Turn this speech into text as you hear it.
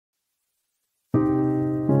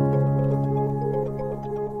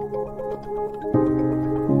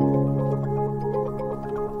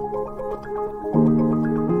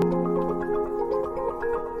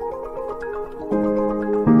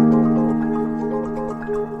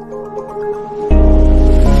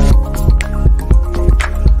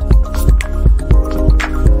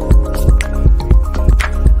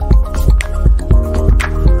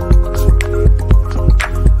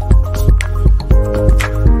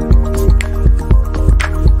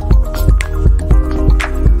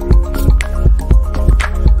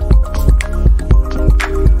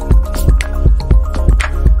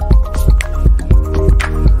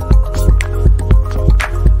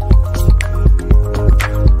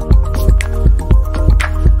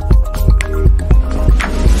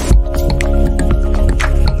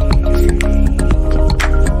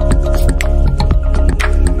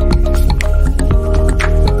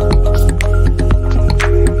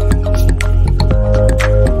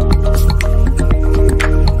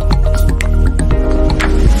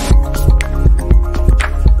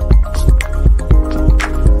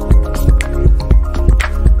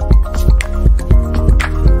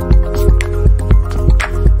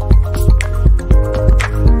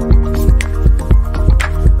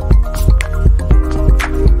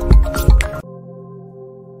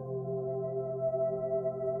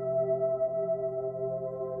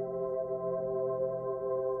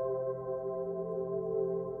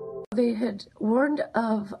They had warned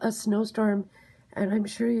of a snowstorm, and I'm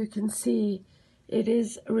sure you can see it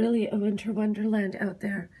is really a winter wonderland out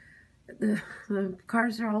there. The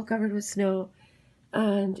cars are all covered with snow,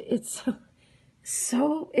 and it's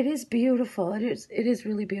it is beautiful. It is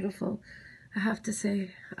really beautiful, I have to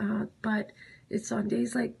say. But it's on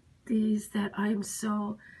days like these that I'm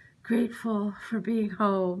so grateful for being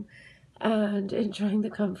home and enjoying the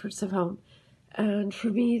comforts of home. And for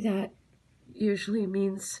me, that usually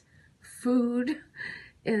means food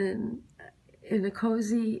in a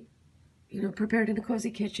cozy, prepared in a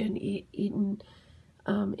cozy kitchen, eaten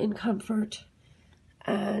in comfort.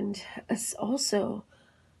 And also,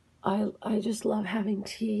 I just love having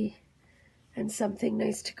tea and something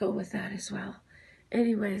nice to go with that as well.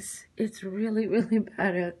 Anyways, it's really, really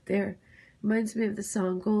bad out there. Reminds me of the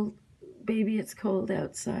song, "Gold Baby, It's Cold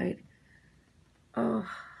Outside." Oh,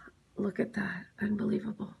 look at that.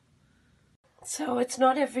 Unbelievable. So it's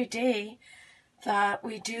not every day that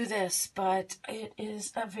we do this, but it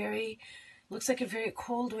is looks like a very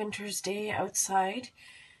cold winter's day outside.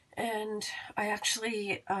 And I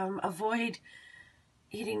actually avoid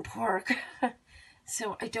eating pork.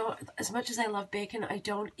 So I don't, as much as I love bacon, I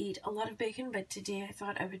don't eat a lot of bacon, but today I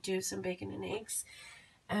thought I would do some bacon and eggs.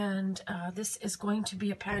 And this is going to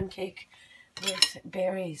be a pancake with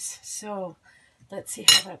berries. So let's see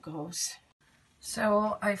how that goes.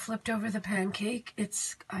 So I flipped over the pancake.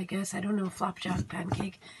 It's, I guess, I don't know, flapjack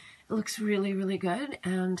pancake. It looks really, really good.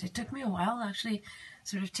 And it took me a while actually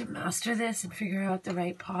sort of to master this and figure out the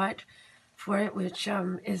right pot for it, which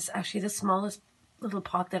is actually the smallest little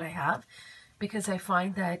pot that I have, because I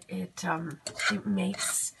find that it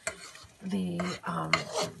makes the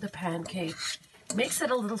pancake, makes it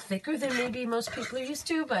a little thicker than maybe most people are used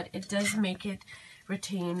to, but it does make it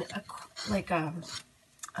retain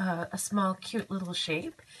a small cute little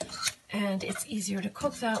shape, and it's easier to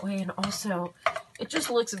cook that way, and also it just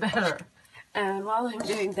looks better. And while I'm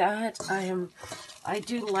doing that, I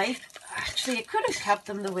do like, actually I could have kept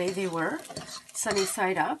them the way they were, sunny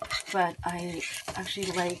side up, but I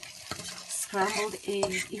actually like scrambled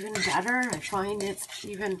eggs even better. I find it's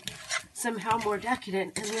even somehow more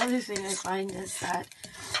decadent. And the other thing I find is that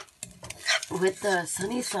with the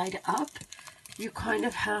sunny side up, you kind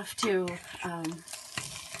of have to,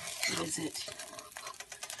 what is it?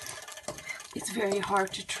 It's very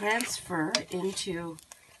hard to transfer into,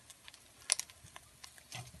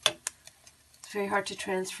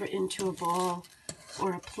 a bowl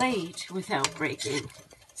or a plate without breaking.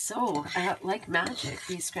 So, like magic,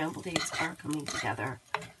 these scrambled eggs are coming together.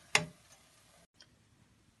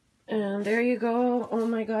 And there you go. Oh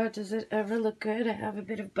my God, does it ever look good? I have a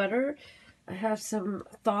bit of butter. I have some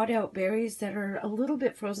thawed out berries that are a little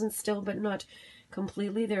bit frozen still, but not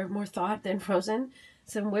completely. They're more thawed than frozen.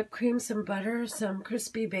 Some whipped cream, some butter, some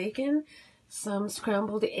crispy bacon, some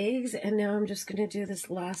scrambled eggs, and now I'm just going to do this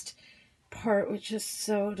last part, which is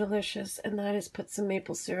so delicious, and that is put some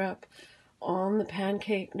maple syrup on the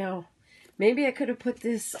pancake. Now, maybe I could have put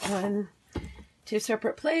this on 2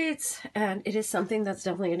 separate plates, and it is something that's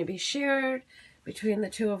definitely going to be shared between the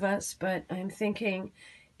two of us, but I'm thinking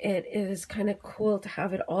it is kind of cool to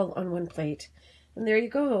have it all on one plate. And there you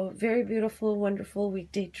go. Very beautiful, wonderful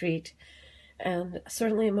weekday treat, and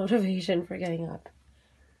certainly a motivation for getting up.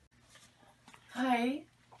 Hi.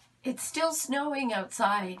 It's still snowing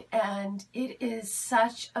outside, and it is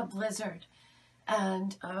such a blizzard.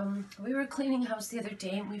 And we were cleaning house the other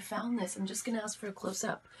day, and we found this. I'm just going to ask for a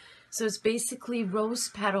close-up. So it's basically rose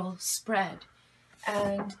petal spread,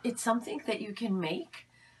 and it's something that you can make,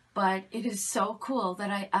 but it is so cool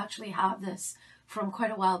that I actually have this from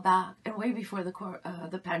quite a while back and way before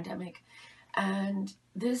the pandemic. And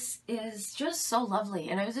this is just so lovely.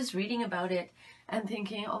 And I was just reading about it and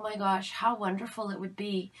thinking, oh my gosh, how wonderful it would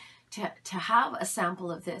be to have a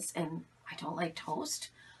sample of this. And I don't like toast.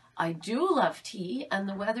 I do love tea. And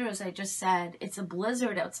the weather, as I just said, it's a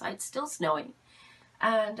blizzard outside, still snowing.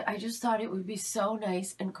 And I just thought it would be so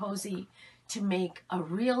nice and cozy to make a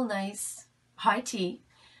real nice high tea,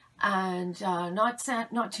 and not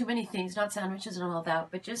too many things, not sandwiches and all that,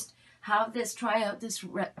 but just have this, try out this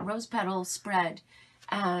rose petal spread.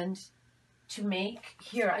 And to make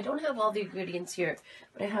here, I don't have all the ingredients here,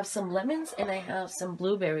 but I have some lemons and I have some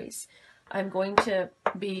blueberries. I'm going to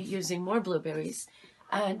be using more blueberries,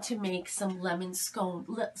 and to make some lemon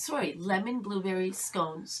blueberry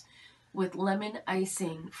scones with lemon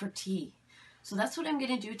icing for tea. So that's what I'm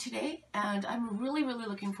going to do today, and I'm really, really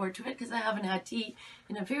looking forward to it because I haven't had tea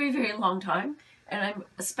in a very, very long time, and I'm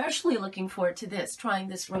especially looking forward to trying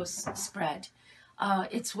this rose spread.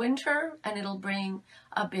 It's winter, and it'll bring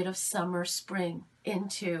a bit of summer, spring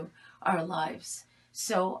into our lives.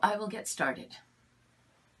 So I will get started.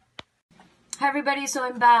 Hi everybody, so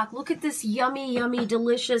I'm back. Look at this yummy, yummy,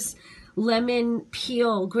 delicious lemon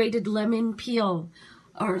peel, grated lemon peel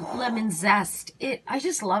or lemon zest. I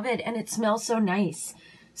just love it, and it smells so nice.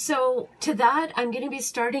 So to that, I'm going to be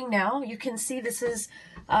starting now. You can see this is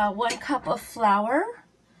 1 cup of flour.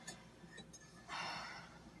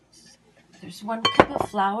 There's 1 cup of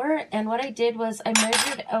flour, and what I did was I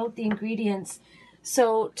measured out the ingredients.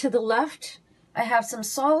 So to the left, I have some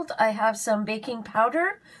salt, I have some baking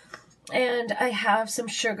powder, and I have some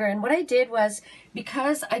sugar. And what I did was,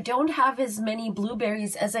 because I don't have as many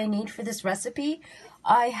blueberries as I need for this recipe,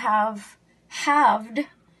 I have halved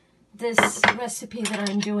this recipe that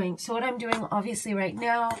I'm doing. So what I'm doing obviously right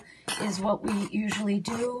now is what we usually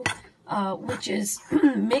do, which is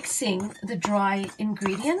mixing the dry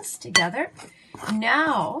ingredients together.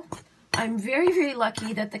 Now, I'm very, very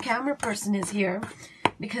lucky that the camera person is here,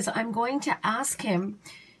 because I'm going to ask him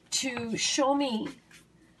to show me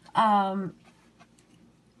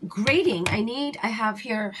grating. I have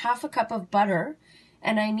here 1/2 cup of butter,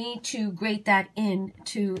 and I need to grate that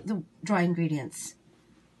into the dry ingredients.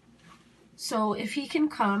 So if he can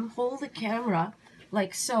come, hold the camera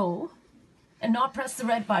like so, and not press the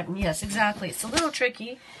red button. Yes, exactly. It's a little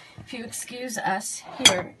tricky. If you excuse us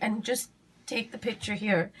here and just take the picture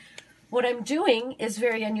here. What I'm doing is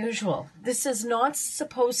very unusual. This is not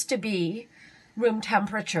supposed to be room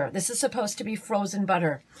temperature. This is supposed to be frozen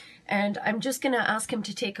butter. And I'm just going to ask him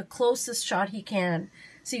to take a closest shot he can.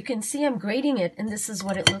 So you can see I'm grating it, and this is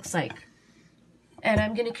what it looks like. And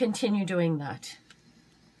I'm going to continue doing that.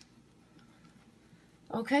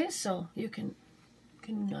 Okay, so you can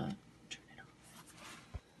turn it off.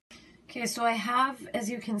 Okay, so I have, as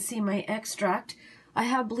you can see, my extract. I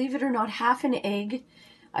have, believe it or not, 1/2 egg.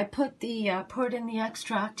 I poured in the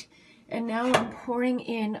extract, and now I'm pouring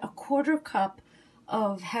in 1/4 cup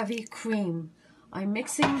of heavy cream. I'm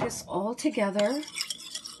mixing this all together,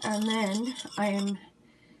 and then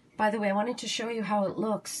by the way, I wanted to show you how it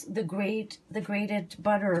looks, the grated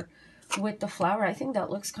butter with the flour. I think that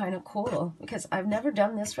looks kind of cool, because I've never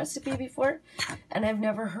done this recipe before, and I've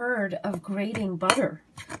never heard of grating butter,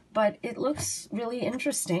 but it looks really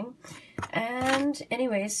interesting. And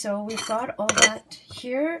anyway, so we've got all that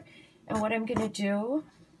here, and what I'm going to do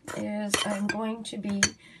is I'm going to be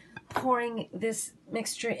pouring this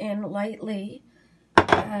mixture in lightly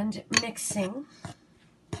and mixing.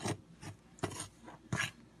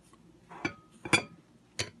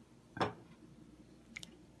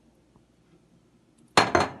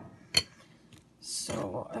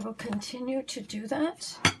 So I will continue to do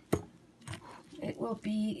that. It will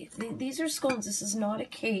be, these are scones, this is not a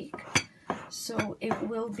cake, so it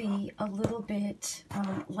will be a little bit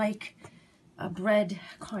like a bread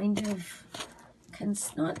kind of,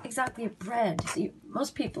 not exactly a bread. See,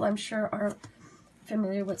 most people I'm sure are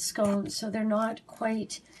familiar with scones, so they're not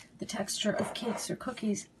quite the texture of cakes or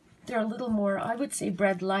cookies. They're a little more, I would say,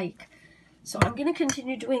 bread-like. So I'm going to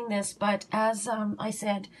continue doing this, but as I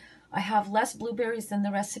said, I have less blueberries than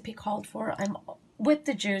the recipe called for. With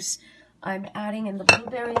the juice, I'm adding in the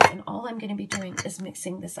blueberries, and all I'm going to be doing is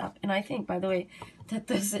mixing this up. And I think, by the way, that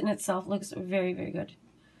this in itself looks very, very good.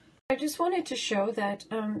 I just wanted to show that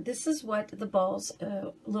this is what the balls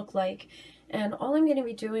look like. And all I'm going to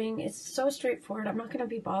be doing is so straightforward. I'm not going to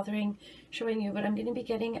be bothering showing you, but I'm going to be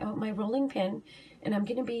getting out my rolling pin, and I'm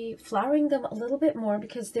going to be flouring them a little bit more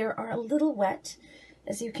because they are a little wet,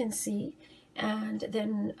 as you can see. And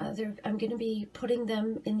then I'm going to be putting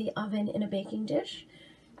them in the oven in a baking dish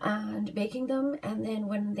and baking them. And then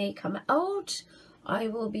when they come out, I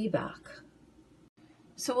will be back.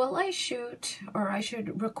 So while I shoot, or I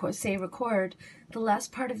should record the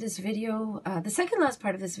last part of this video, the second last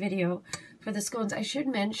part of this video for the scones, I should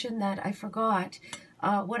mention that I forgot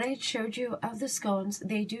what I showed you of the scones.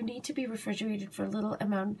 They do need to be refrigerated for a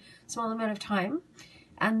small amount of time,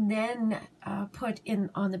 and then put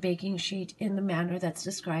in on the baking sheet in the manner that's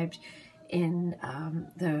described in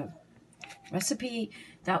the recipe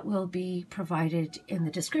that will be provided in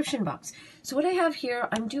the description box. So what I have here,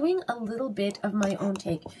 I'm doing a little bit of my own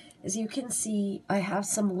take. As you can see, I have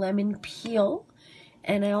some lemon peel,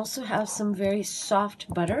 and I also have some very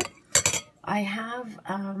soft butter. I have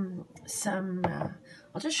I'll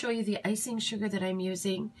just show you the icing sugar that I'm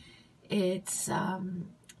using. It's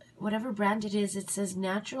whatever brand it is. It says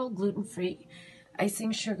natural gluten-free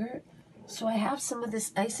icing sugar. So I have some of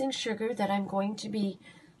this icing sugar that I'm going to be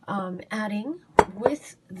adding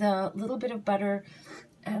with the little bit of butter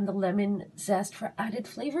and the lemon zest for added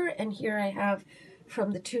flavor. And here I have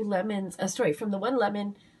from the from the 1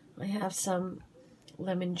 lemon, I have some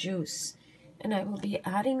lemon juice, and I will be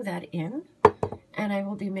adding that in. and I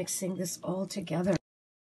will be mixing this all together.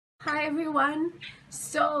 Hi everyone.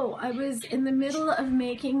 So I was in the middle of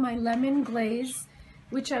making my lemon glaze,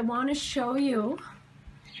 which I want to show you.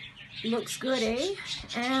 Looks good, eh?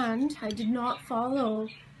 And I did not follow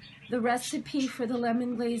the recipe for the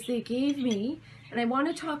lemon glaze they gave me. And I want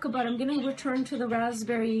to talk about, I'm going to return to the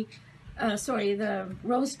the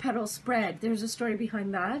rose petal spread. There's a story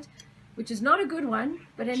behind that, which is not a good one.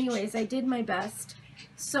 But anyways, I did my best.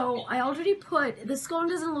 So I already put, the scone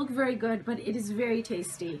doesn't look very good, but it is very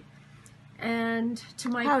tasty. And to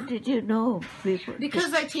my... How did you know?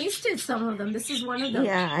 Because I tasted some of them. This is one of them.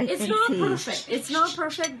 Yeah, it's not perfect. It's not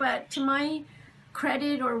perfect, but to my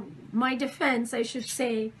credit, or my defense, I should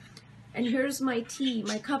say, and here's my tea,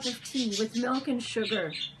 my cup of tea with milk and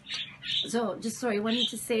sugar. So, I wanted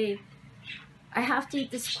to say, I have to eat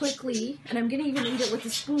this quickly, and I'm going to even eat it with a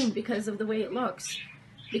spoon because of the way it looks.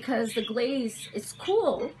 Because the glaze, it's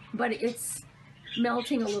cool, but it's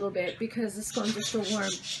melting a little bit because the scones are still warm.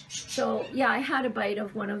 So yeah, I had a bite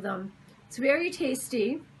of one of them. It's very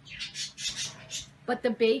tasty, but the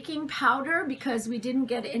baking powder, because we didn't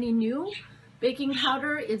get any new baking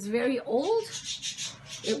powder, it's very old.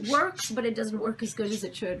 It works, but it doesn't work as good as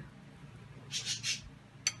it should.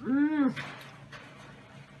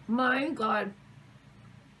 My God,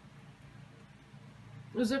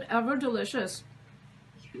 is it ever delicious?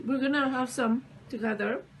 We're gonna have some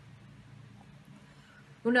together.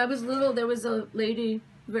 When I was little, there was a lady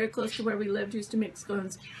very close to where we lived who used to make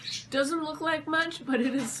scones. Doesn't look like much, but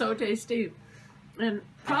it is so tasty. And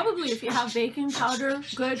probably if you have baking powder,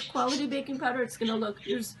 good quality baking powder, it's gonna look,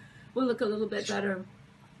 yours will look a little bit better.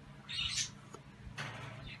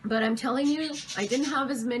 But I'm telling you, I didn't have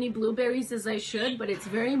as many blueberries as I should, but it's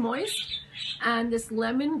very moist. And this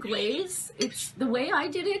lemon glaze, it's the way I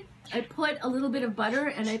did it. I put a little bit of butter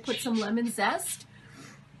and I put some lemon zest.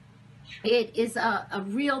 It is a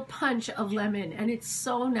real punch of lemon, and it's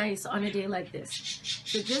so nice on a day like this.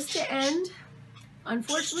 So just to end,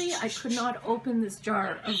 unfortunately, I could not open this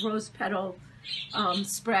jar of rose petal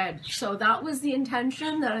spread. So that was the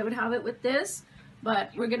intention, that I would have it with this,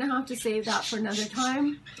 but we're gonna have to save that for another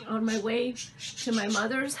time. On my way to my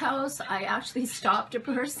mother's house, I actually stopped a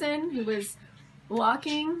person who was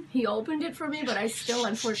walking. He opened it for me, but I still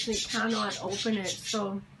unfortunately cannot open it.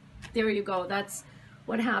 So there you go, that's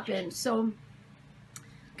what happened. So I'm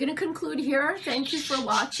gonna conclude here. Thank you for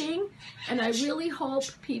watching, and I really hope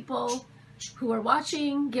people who are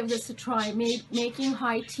watching give this a try. Making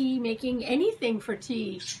high tea, making anything for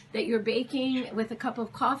tea that you're baking with a cup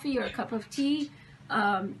of coffee or a cup of tea,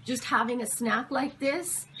 just having a snack like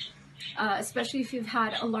this, especially if you've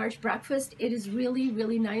had a large breakfast, it is really,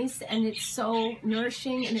 really nice, and it's so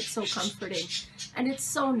nourishing, and it's so comforting, and it's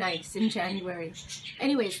so nice in January.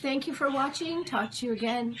 Anyways, thank you for watching. Talk to you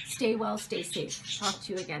again. Stay well, stay safe. Talk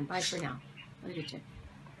to you again. Bye for now.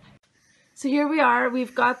 So here we are.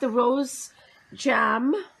 We've got the rose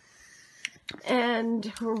jam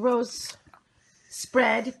and rose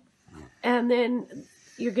spread, and then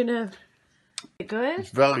you're gonna... Good? It's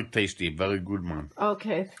very tasty, very good, man.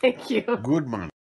 Okay, thank you. Good, man.